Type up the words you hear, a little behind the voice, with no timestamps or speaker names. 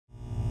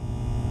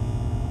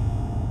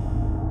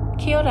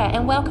Kia ora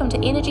and welcome to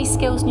Energy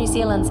Skills New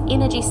Zealand's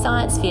Energy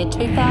Science Fair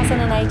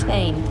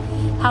 2018,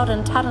 held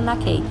in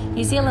Taranaki,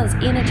 New Zealand's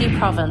energy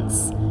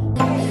province.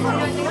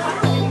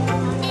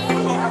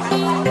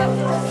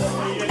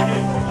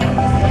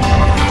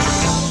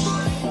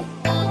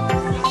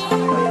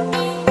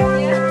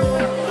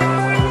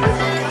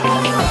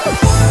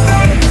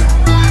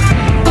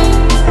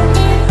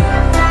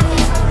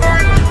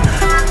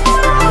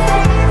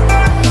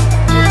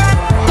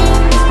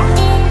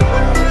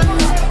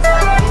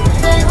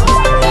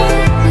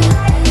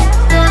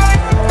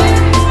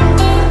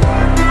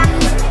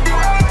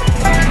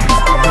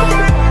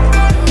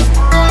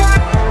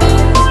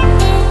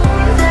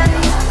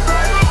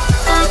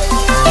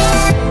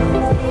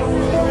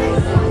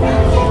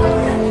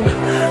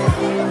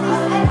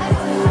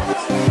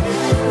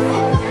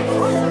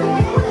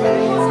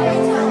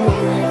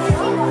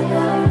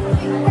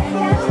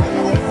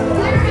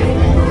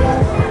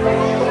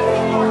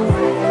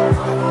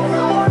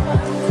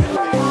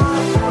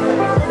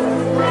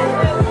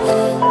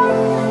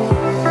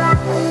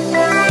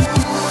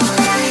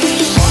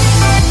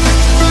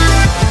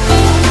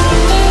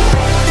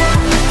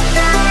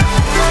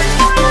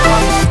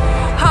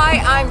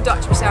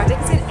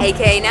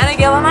 aka Nana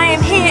Girl, and I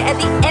am here at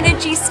the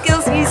Energy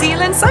Skills New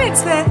Zealand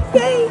Science Fair.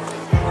 Yay!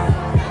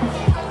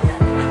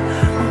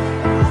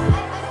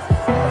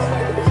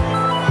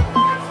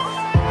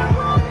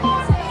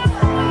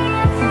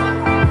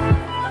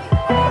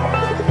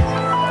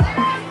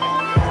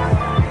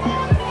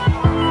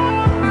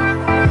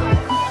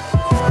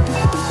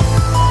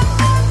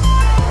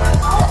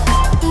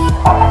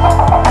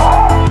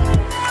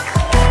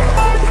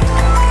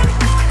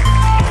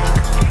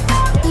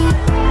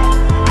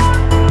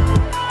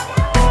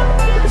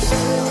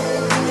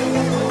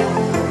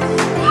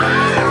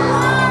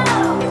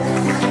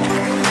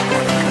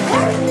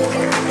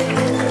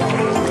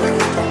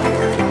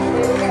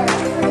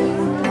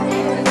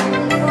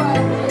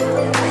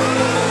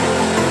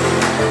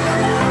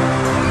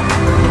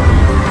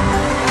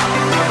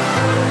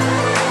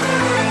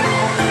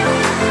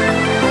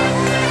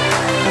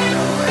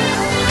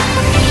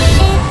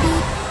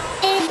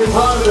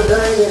 Part of the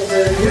day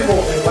that you've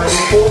all been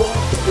waiting for,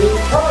 the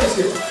prize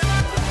giving.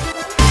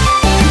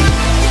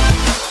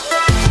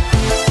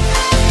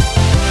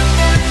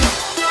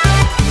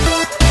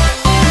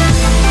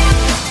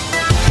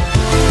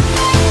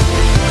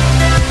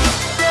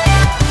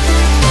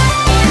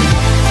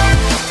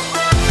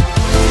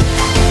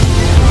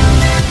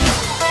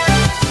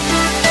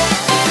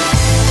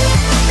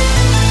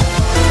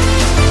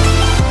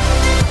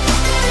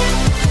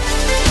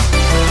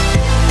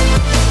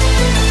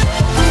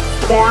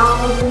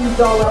 $1,000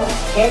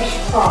 cash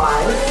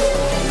prize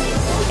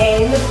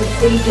and the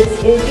prestigious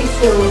Energy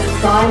Skills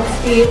Science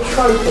Fair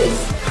trophies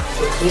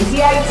for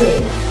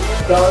 2018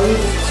 goes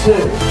to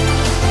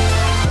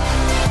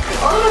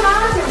Oliver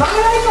Martin,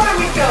 Whangarei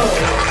Primary School.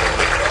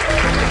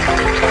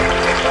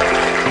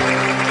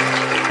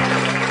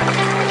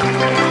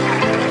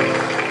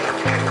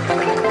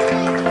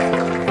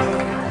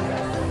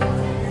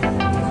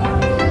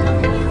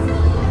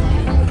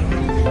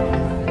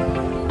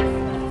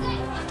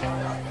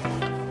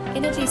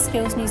 Energy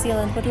Skills New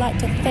Zealand would like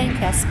to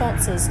thank our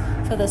sponsors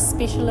for this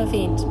special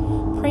event.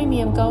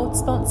 Premium Gold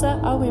sponsor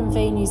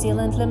OMV New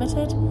Zealand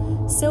Limited,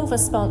 Silver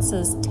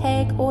sponsors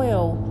Tag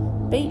Oil,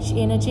 Beach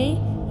Energy,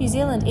 New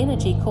Zealand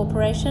Energy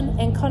Corporation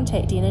and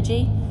Contact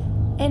Energy,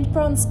 and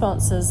Bronze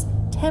sponsors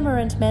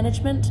Tamarind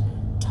Management,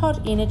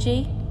 Todd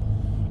Energy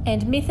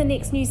and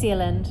Methanex New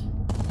Zealand.